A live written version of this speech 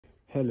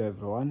Hello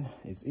everyone,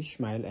 it's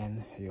Ishmael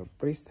and your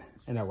priest,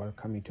 and I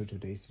welcome you to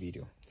today's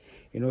video.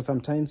 You know,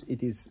 sometimes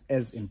it is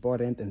as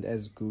important and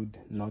as good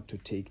not to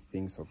take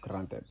things for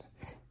granted,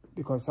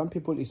 because some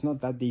people, it's not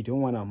that they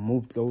don't want to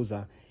move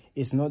closer,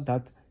 it's not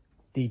that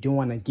they don't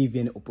want to give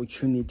you an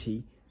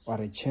opportunity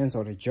or a chance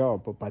or a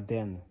job, but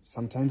then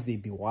sometimes they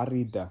be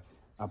worried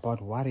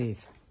about what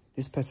if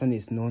this person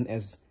is known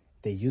as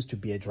they used to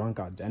be a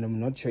drunkard and I'm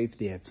not sure if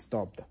they have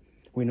stopped.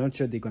 We're not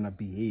sure they're gonna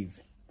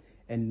behave.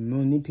 And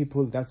many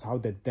people, that's how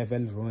the devil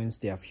ruins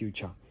their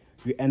future.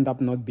 You end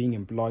up not being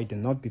employed,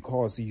 and not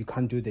because you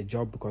can't do the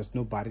job, because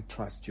nobody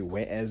trusts you,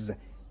 whereas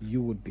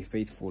you would be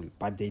faithful,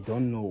 but they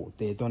don't know,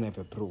 they don't have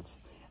a proof.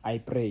 I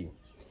pray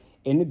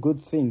any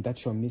good thing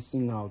that you're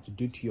missing out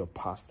due to your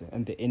past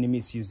and the enemy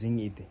is using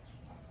it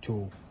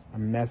to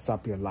mess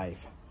up your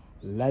life,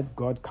 let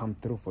God come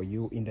through for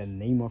you in the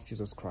name of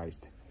Jesus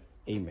Christ.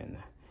 Amen.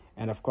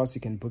 And of course,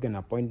 you can book an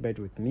appointment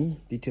with me.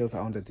 Details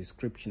are on the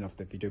description of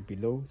the video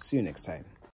below. See you next time.